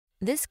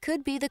This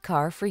could be the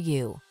car for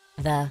you.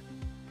 The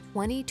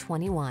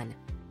 2021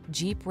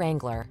 Jeep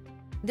Wrangler.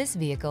 This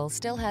vehicle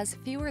still has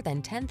fewer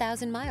than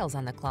 10,000 miles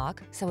on the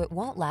clock, so it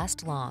won't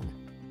last long.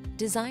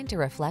 Designed to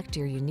reflect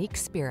your unique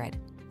spirit,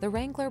 the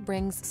Wrangler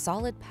brings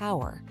solid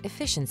power,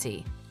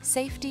 efficiency,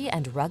 safety,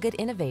 and rugged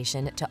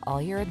innovation to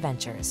all your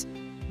adventures.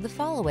 The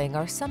following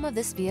are some of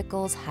this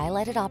vehicle's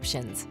highlighted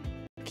options: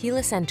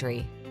 keyless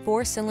entry,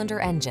 4-cylinder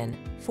engine,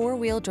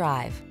 4-wheel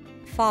drive,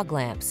 fog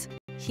lamps,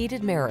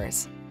 heated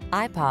mirrors,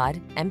 iPod,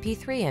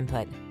 MP3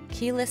 input,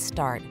 keyless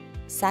start,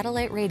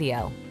 satellite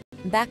radio,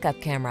 backup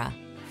camera,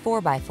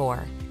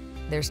 4x4.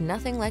 There's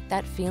nothing like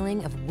that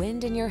feeling of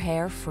wind in your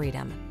hair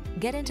freedom.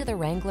 Get into the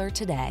Wrangler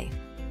today.